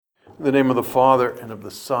In the name of the Father, and of the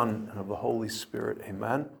Son, and of the Holy Spirit,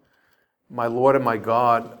 amen. My Lord and my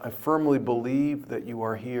God, I firmly believe that you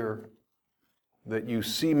are here, that you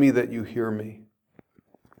see me, that you hear me.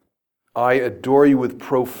 I adore you with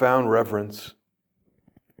profound reverence.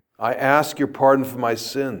 I ask your pardon for my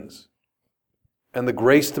sins and the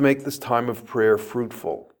grace to make this time of prayer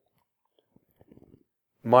fruitful.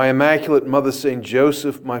 My Immaculate Mother, Saint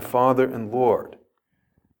Joseph, my Father and Lord,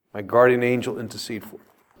 my guardian angel, intercede for me.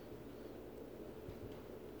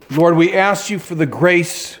 Lord, we ask you for the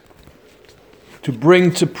grace to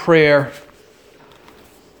bring to prayer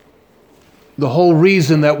the whole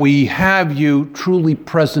reason that we have you truly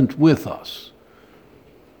present with us.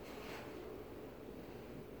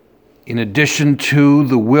 In addition to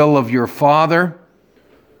the will of your Father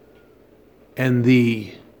and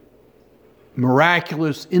the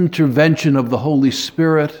miraculous intervention of the Holy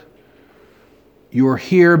Spirit, you're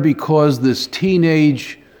here because this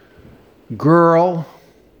teenage girl,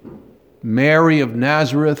 Mary of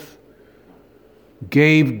Nazareth,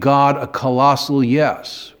 gave God a colossal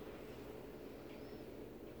yes.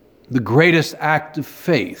 The greatest act of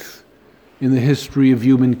faith in the history of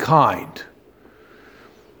humankind.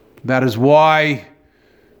 That is why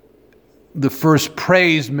the first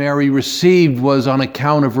praise Mary received was on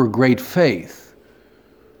account of her great faith.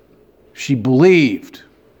 She believed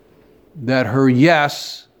that her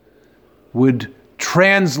yes would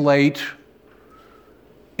translate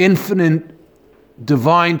infinite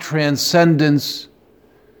divine transcendence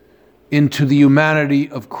into the humanity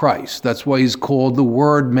of Christ. That's why he's called the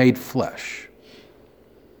Word made flesh.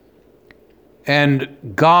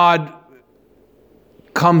 And God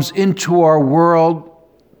comes into our world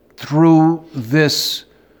through this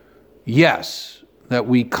yes that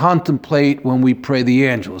we contemplate when we pray the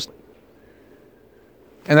Angelus.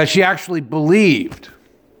 And that she actually believed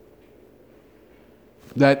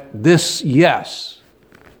that this yes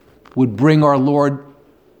would bring our Lord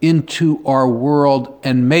into our world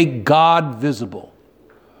and make God visible.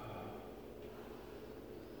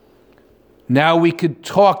 Now we could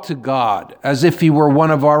talk to God as if he were one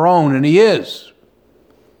of our own, and he is.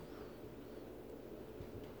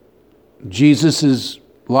 Jesus is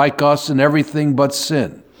like us in everything but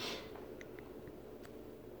sin.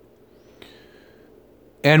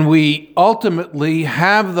 And we ultimately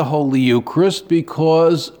have the Holy Eucharist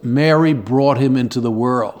because Mary brought him into the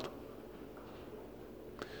world.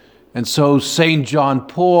 And so St. John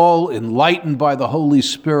Paul, enlightened by the Holy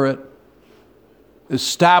Spirit,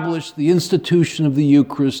 established the institution of the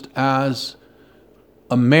Eucharist as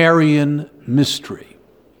a Marian mystery,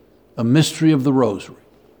 a mystery of the Rosary.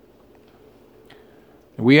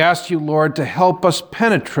 And we ask you, Lord, to help us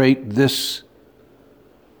penetrate this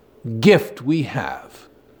gift we have.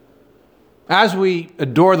 As we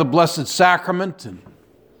adore the Blessed Sacrament and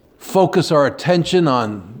focus our attention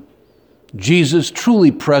on Jesus truly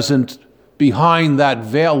present behind that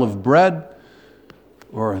veil of bread,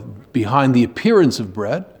 or behind the appearance of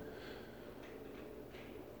bread,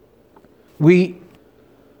 we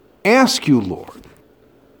ask you, Lord,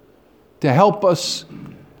 to help us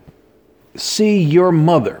see your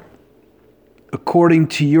mother according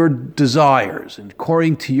to your desires and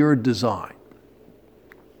according to your design.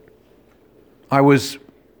 I was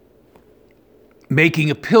making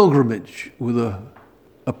a pilgrimage with a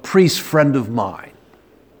priest friend of mine.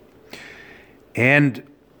 And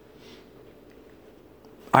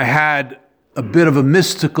I had a bit of a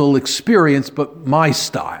mystical experience, but my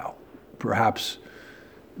style, perhaps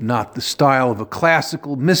not the style of a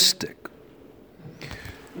classical mystic.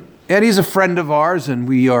 And he's a friend of ours, and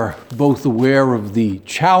we are both aware of the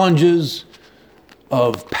challenges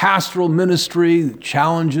of pastoral ministry, the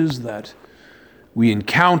challenges that we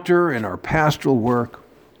encounter in our pastoral work.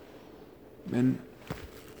 And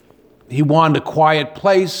he wanted a quiet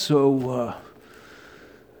place, so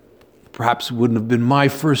perhaps it wouldn't have been my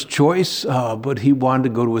first choice, but he wanted to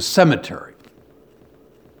go to a cemetery.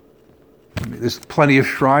 I mean, there's plenty of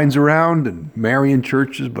shrines around and Marian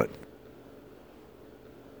churches,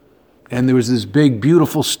 and there was this big,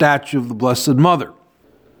 beautiful statue of the Blessed Mother.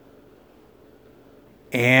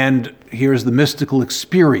 And here's the mystical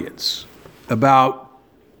experience. About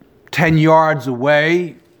 10 yards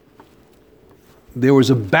away, there was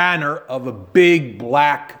a banner of a big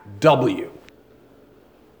black W.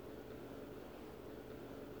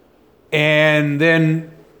 And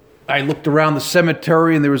then I looked around the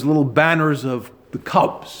cemetery and there was little banners of the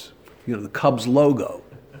Cubs, the Cubs logo.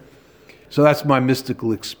 So that's my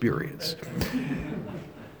mystical experience.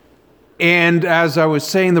 And as I was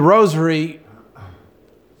saying the rosary,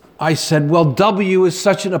 I said, well, W is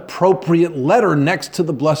such an appropriate letter next to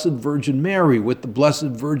the Blessed Virgin Mary. With the Blessed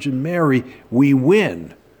Virgin Mary, we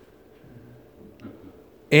win.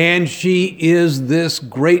 And she is this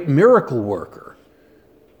great miracle worker,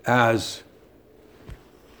 as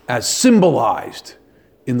symbolized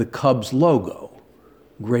in the Cubs logo,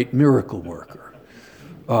 great miracle worker.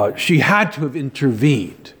 She had to have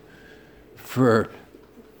intervened for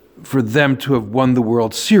them to have won the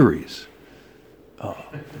World Series.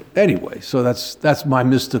 Anyway, so that's my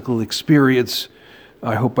mystical experience.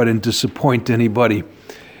 I hope I didn't disappoint anybody.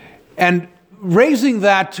 And raising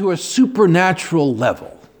that to a supernatural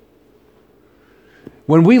level,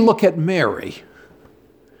 when we look at Mary,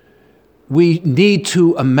 we need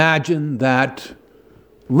to imagine that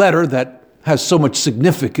letter that has so much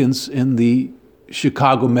significance in the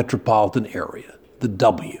Chicago metropolitan area, the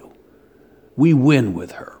W. We win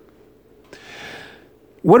with her.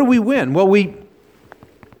 What do we win? Well, we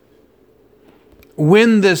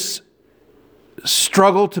win this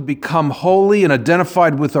struggle to become holy and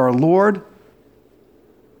identified with our Lord,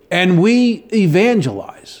 and we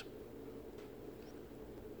evangelize.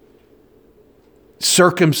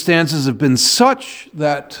 Circumstances have been such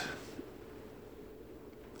that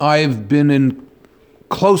I've been in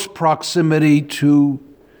close proximity to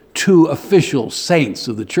two official saints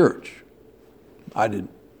of the church. I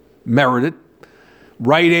didn't merit it.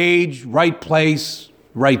 Right age, right place,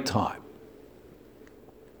 right time.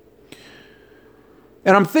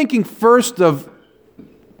 And I'm thinking first of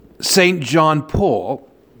St. John Paul.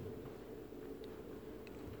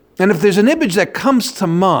 And if there's an image that comes to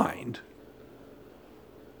mind,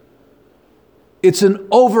 it's an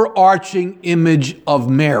overarching image of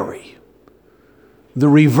Mary, the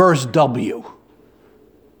reverse W,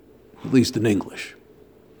 at least in English,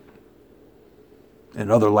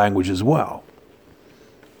 and other languages as well.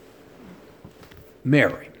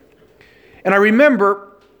 Mary. And I remember,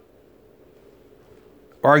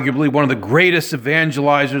 arguably one of the greatest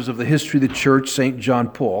evangelizers of the history of the church, St. John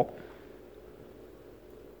Paul,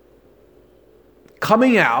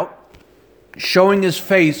 coming out, showing his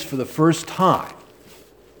face for the first time.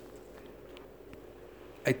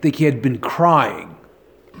 I think he had been crying.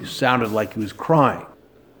 He sounded like he was crying.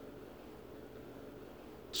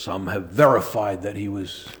 Some have verified that he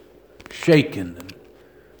was shaken and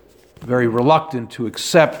very reluctant to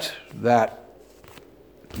accept that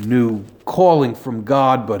new calling from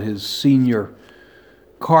God, but his senior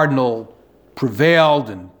cardinal prevailed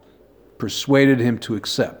and persuaded him to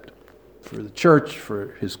accept for the church,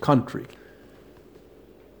 for his country.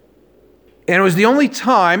 And it was the only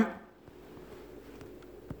time,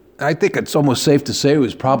 I think it's almost safe to say it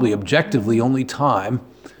was probably objectively only time,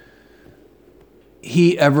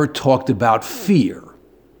 he ever talked about fear.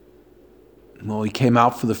 When he came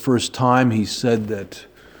out for the first time, he said that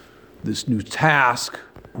this new task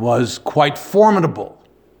was quite formidable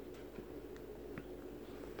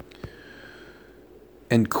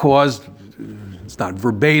and caused, it's not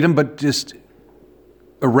verbatim, but just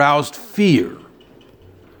aroused fear.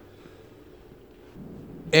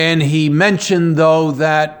 And he mentioned, though,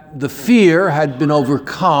 that the fear had been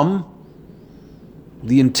overcome,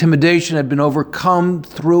 the intimidation had been overcome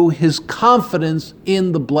through his confidence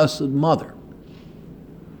in the Blessed Mother.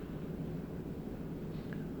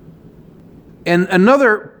 And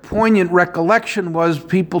another poignant recollection was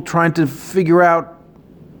people trying to figure out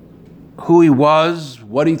who he was,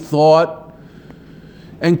 what he thought.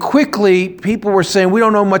 And quickly, people were saying, we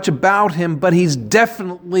don't know much about him, but he's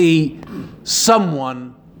definitely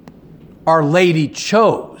someone Our Lady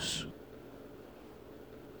chose.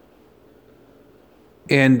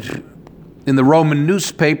 And in the Roman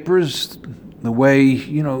newspapers, the way,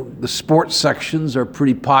 the sports sections are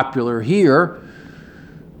pretty popular here,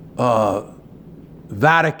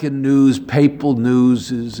 Vatican news, papal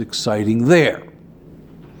news is exciting there.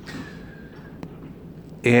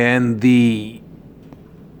 And the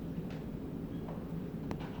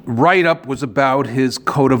write-up was about his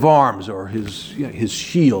coat of arms or his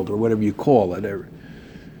shield or whatever you call it.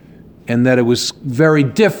 And that it was very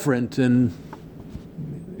different and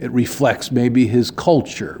it reflects maybe his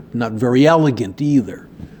culture, not very elegant either.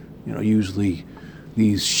 Usually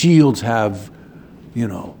these shields have,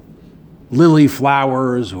 lily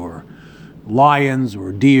flowers or lions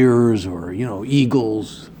or deers or,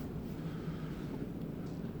 eagles,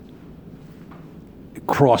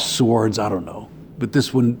 cross swords, I don't know. But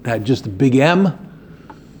this one had just a big M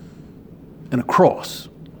and a cross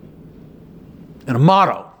and a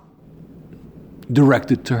motto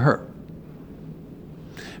directed to her.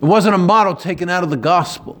 It wasn't a motto taken out of the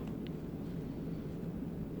gospel.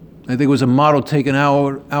 I think it was a motto taken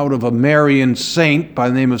out of a Marian saint by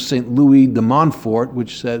the name of St. Louis de Montfort,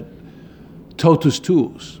 which said, "Totus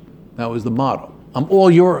tuus." That was the motto. I'm all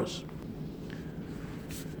yours.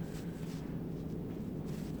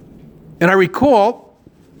 And I recall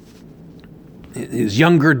in his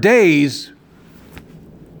younger days,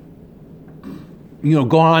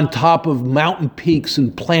 going on top of mountain peaks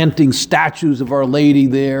and planting statues of Our Lady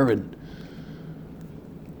there and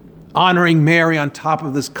honoring Mary on top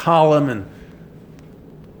of this column. And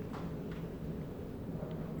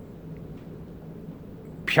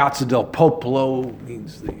Piazza del Popolo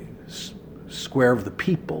means the square of the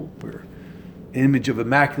people, where an image of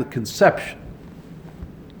Immaculate Conception.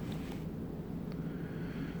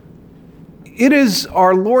 It is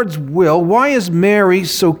our Lord's will. Why is Mary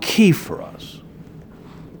so key for us?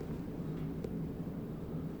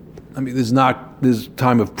 I mean, this is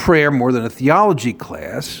time of prayer more than a theology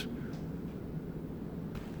class.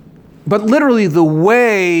 But literally the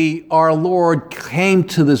way our Lord came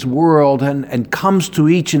to this world and comes to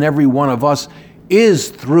each and every one of us is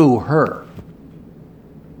through her.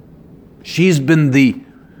 She's been the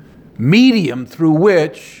medium through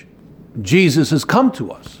which Jesus has come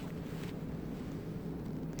to us.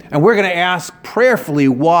 And we're going to ask prayerfully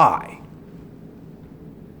why.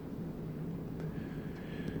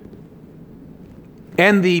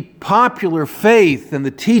 And the popular faith and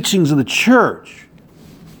the teachings of the church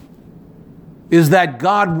is that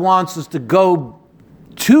God wants us to go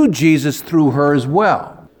to Jesus through her as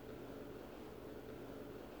well.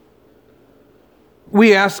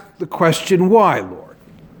 We ask the question, why, Lord?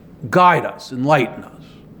 Guide us, enlighten us.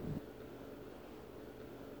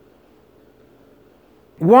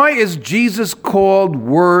 Why is Jesus called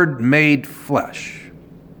Word made flesh?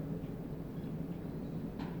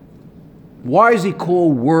 Why is he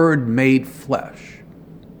called Word made flesh?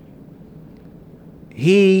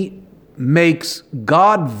 He makes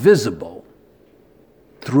God visible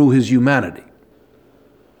through his humanity.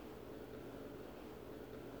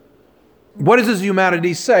 What does his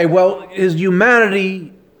humanity say? Well, his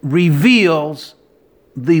humanity reveals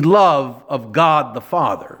the love of God the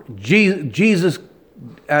Father. Jesus,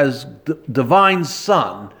 as divine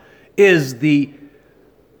Son, is the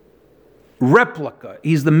replica.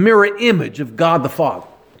 He's the mirror image of God the Father.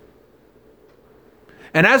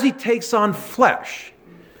 And as he takes on flesh,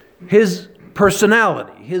 his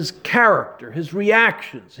personality, his character, his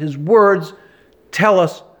reactions, his words tell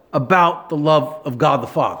us about the love of God the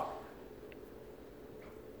Father.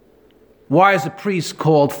 Why is a priest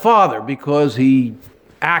called Father? Because he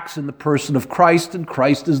acts in the person of Christ, and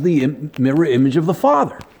Christ is the mirror image of the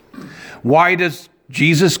Father. Why does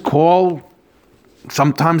Jesus call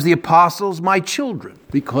sometimes the apostles my children?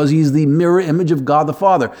 Because he's the mirror image of God the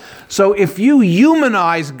Father. So if you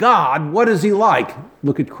humanize God, what is he like?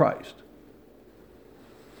 Look at Christ.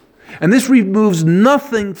 And this removes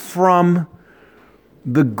nothing from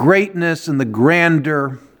the greatness and the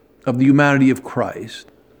grandeur of the humanity of Christ.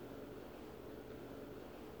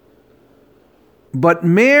 But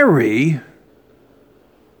Mary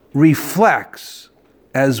reflects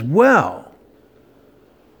as well,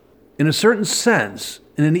 in a certain sense,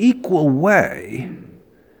 in an equal way,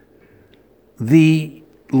 the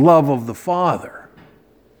love of the Father.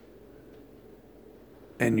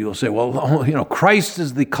 And you'll say, well, Christ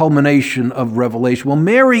is the culmination of revelation. Well,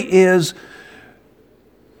 Mary is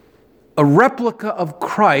a replica of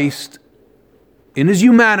Christ in his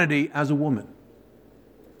humanity as a woman.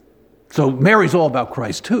 So Mary's all about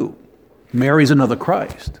Christ too. Mary's another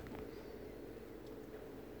Christ.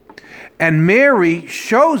 And Mary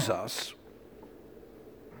shows us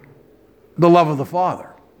the love of the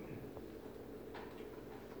Father.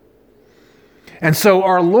 And so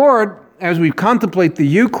our Lord, as we contemplate the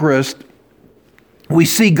Eucharist, we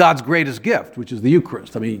see God's greatest gift, which is the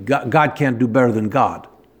Eucharist. I mean, God can't do better than God.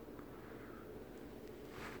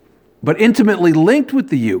 But intimately linked with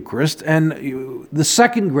the Eucharist, and the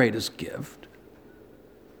second greatest gift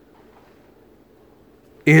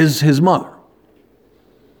is his mother,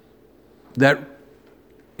 that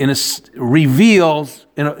reveals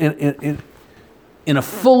in a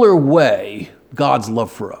fuller way God's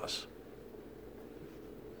love for us.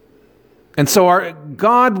 And so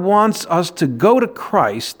God wants us to go to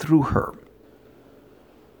Christ through her.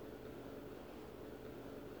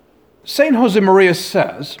 St. Josemaria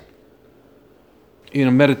says, in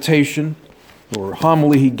a meditation or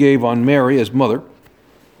homily he gave on Mary as mother,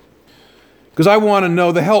 because I want to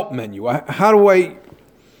know the help menu. How do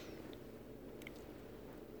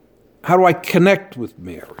I connect with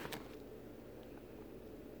Mary?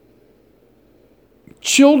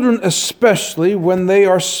 Children, especially when they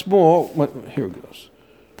are small, here it goes.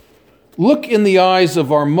 Look in the eyes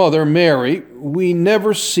of our mother, Mary. We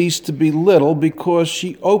never cease to be little because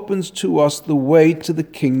she opens to us the way to the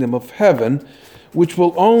kingdom of heaven, which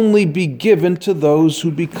will only be given to those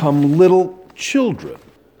who become little children.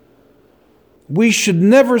 We should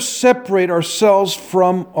never separate ourselves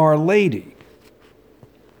from Our Lady.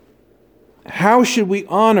 How should we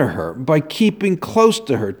honor her? By keeping close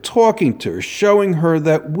to her, talking to her, showing her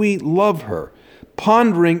that we love her,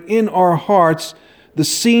 pondering in our hearts the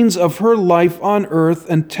scenes of her life on earth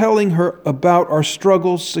and telling her about our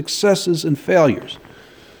struggles, successes, and failures.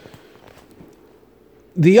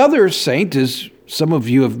 The other saint, as some of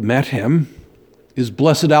you have met him, is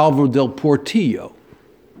Blessed Alvaro del Portillo.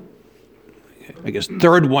 I guess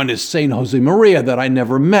third one is Saint Josemaria that I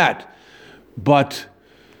never met, but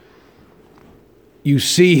you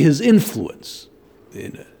see his influence.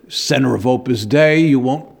 In the center of Opus Dei, you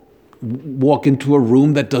won't walk into a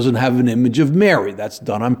room that doesn't have an image of Mary. That's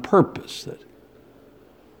done on purpose. That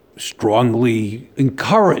strongly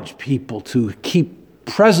encourage people to keep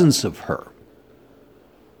presence of her.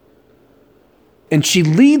 And she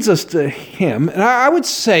leads us to him, and I would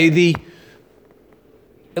say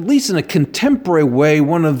at least in a contemporary way,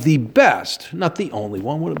 one of the best, not the only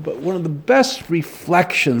one, but one of the best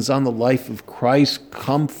reflections on the life of Christ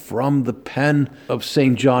come from the pen of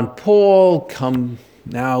St. John Paul, come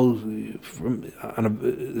now from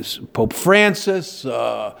Pope Francis,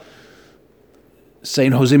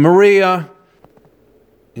 St. Josemaria.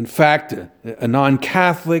 In fact, a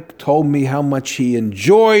non-Catholic told me how much he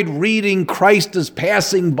enjoyed reading Christ as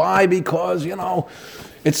passing by because,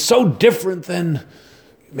 it's so different than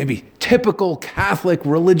maybe typical Catholic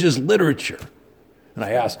religious literature. And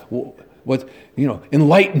I asked,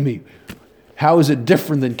 enlighten me. How is it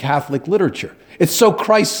different than Catholic literature? It's so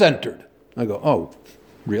Christ-centered. I go, oh,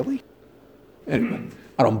 really? Anyway,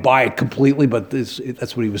 I don't buy it completely, but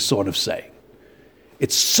that's what he was sort of saying.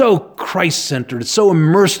 It's so Christ-centered. It's so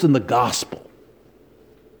immersed in the gospel.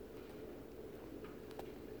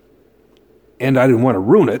 And I didn't want to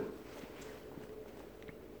ruin it,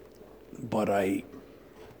 but I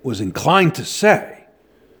was inclined to say,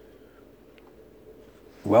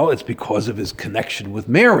 well, it's because of his connection with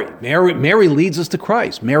Mary. Mary leads us to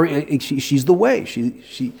Christ. Mary, she's the way.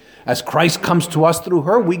 She, as Christ comes to us through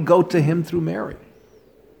her, we go to him through Mary.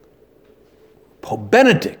 Pope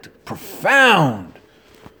Benedict, profound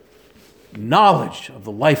knowledge of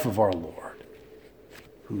the life of our Lord,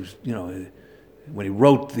 who's, when he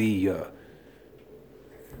wrote the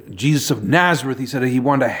Jesus of Nazareth, he said he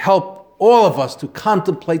wanted to help all of us to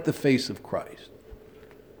contemplate the face of Christ.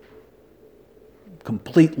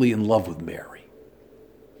 Completely in love with Mary.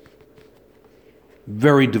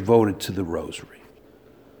 Very devoted to the rosary.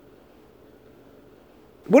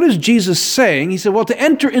 What is Jesus saying? He said, well, to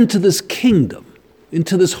enter into this kingdom,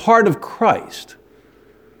 into this heart of Christ,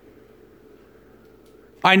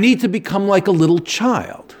 I need to become like a little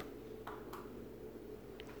child.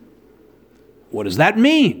 What does that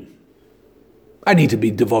mean? I need to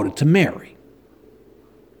be devoted to Mary.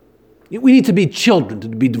 We need to be children to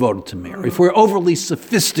be devoted to Mary. If we're overly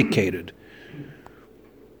sophisticated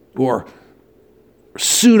or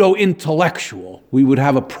pseudo-intellectual, we would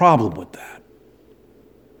have a problem with that.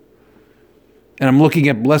 And I'm looking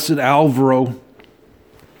at Blessed Alvaro,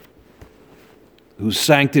 whose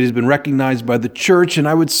sanctity has been recognized by the church, and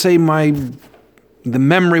I would say the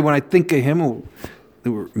memory when I think of him,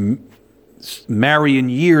 there were Marian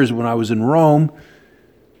years when I was in Rome,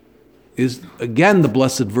 is again the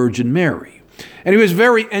Blessed Virgin Mary. And he was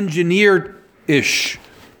very engineered-ish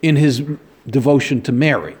in his devotion to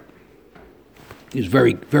Mary. He was a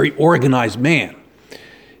very, very organized man.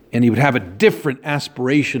 And he would have a different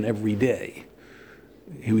aspiration every day.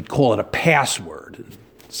 He would call it a password. And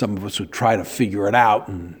some of us would try to figure it out.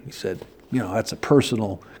 And he said, that's a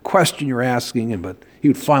personal question you're asking. But he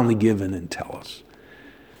would finally give in and tell us.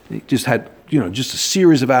 He just had, just a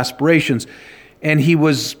series of aspirations. And he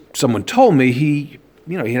was, someone told me, he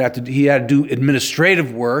had to do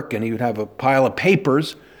administrative work, and he would have a pile of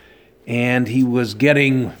papers, and he was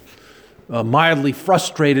getting mildly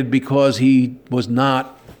frustrated because he was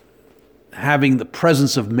not having the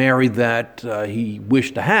presence of Mary that he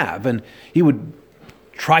wished to have. And he would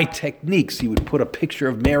try techniques. He would put a picture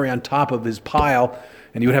of Mary on top of his pile,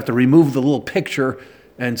 and he would have to remove the little picture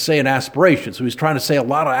and say an aspiration. So he was trying to say a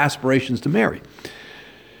lot of aspirations to Mary.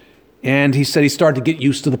 And he said he started to get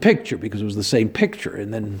used to the picture because it was the same picture.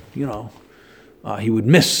 And then, he would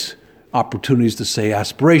miss opportunities to say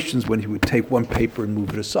aspirations when he would take one paper and move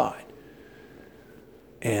it aside.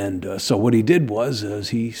 And so what he did was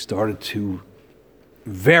he started to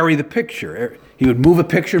vary the picture. He would move a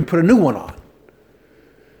picture and put a new one on.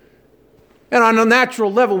 And on a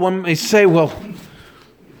natural level, one may say, well,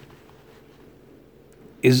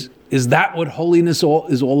 is that what holiness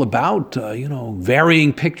is all about?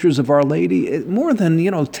 Varying pictures of Our Lady? More than,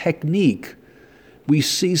 technique. We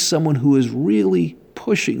see someone who is really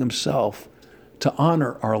pushing himself to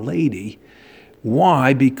honor Our Lady.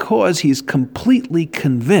 Why? Because he's completely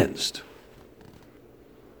convinced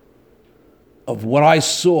of what I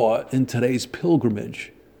saw in today's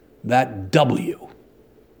pilgrimage, that W.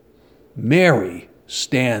 Mary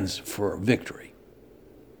stands for victory.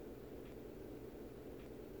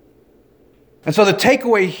 And so the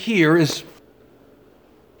takeaway here is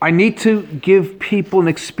I need to give people an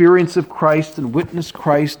experience of Christ and witness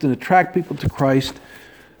Christ and attract people to Christ.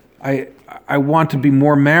 I want to be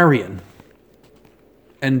more Marian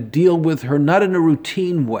and deal with her not in a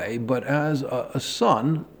routine way, but as a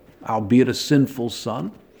son, albeit a sinful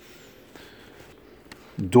son.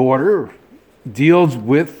 Daughter deals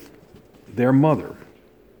with their mother.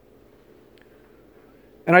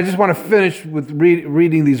 And I just want to finish with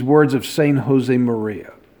reading these words of Saint Jose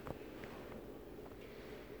Maria.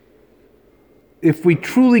 If we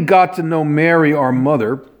truly got to know Mary, our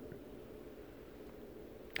mother,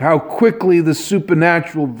 how quickly the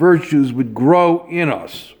supernatural virtues would grow in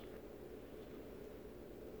us.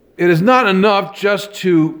 It is not enough just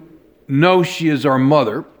to know she is our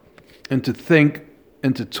mother and to think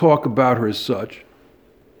and to talk about her as such.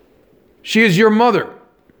 She is your mother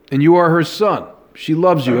and you are her son. She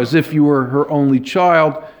loves you as if you were her only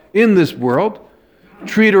child in this world.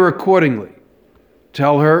 Treat her accordingly.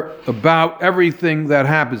 Tell her about everything that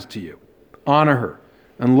happens to you. Honor her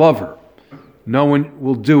and love her. No one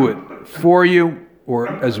will do it for you or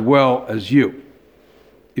as well as you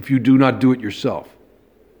if you do not do it yourself.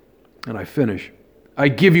 And I finish. I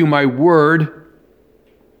give you my word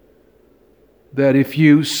that if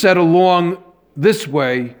you set along this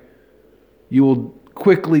way, you will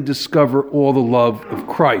quickly discover all the love of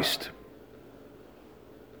Christ.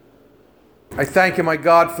 I thank you, my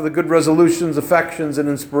God, for the good resolutions, affections, and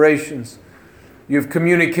inspirations you've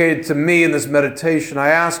communicated to me in this meditation. I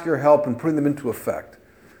ask your help in putting them into effect.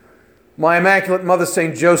 My Immaculate Mother,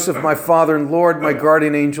 Saint Joseph, my Father and Lord, my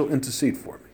guardian angel, intercede for me.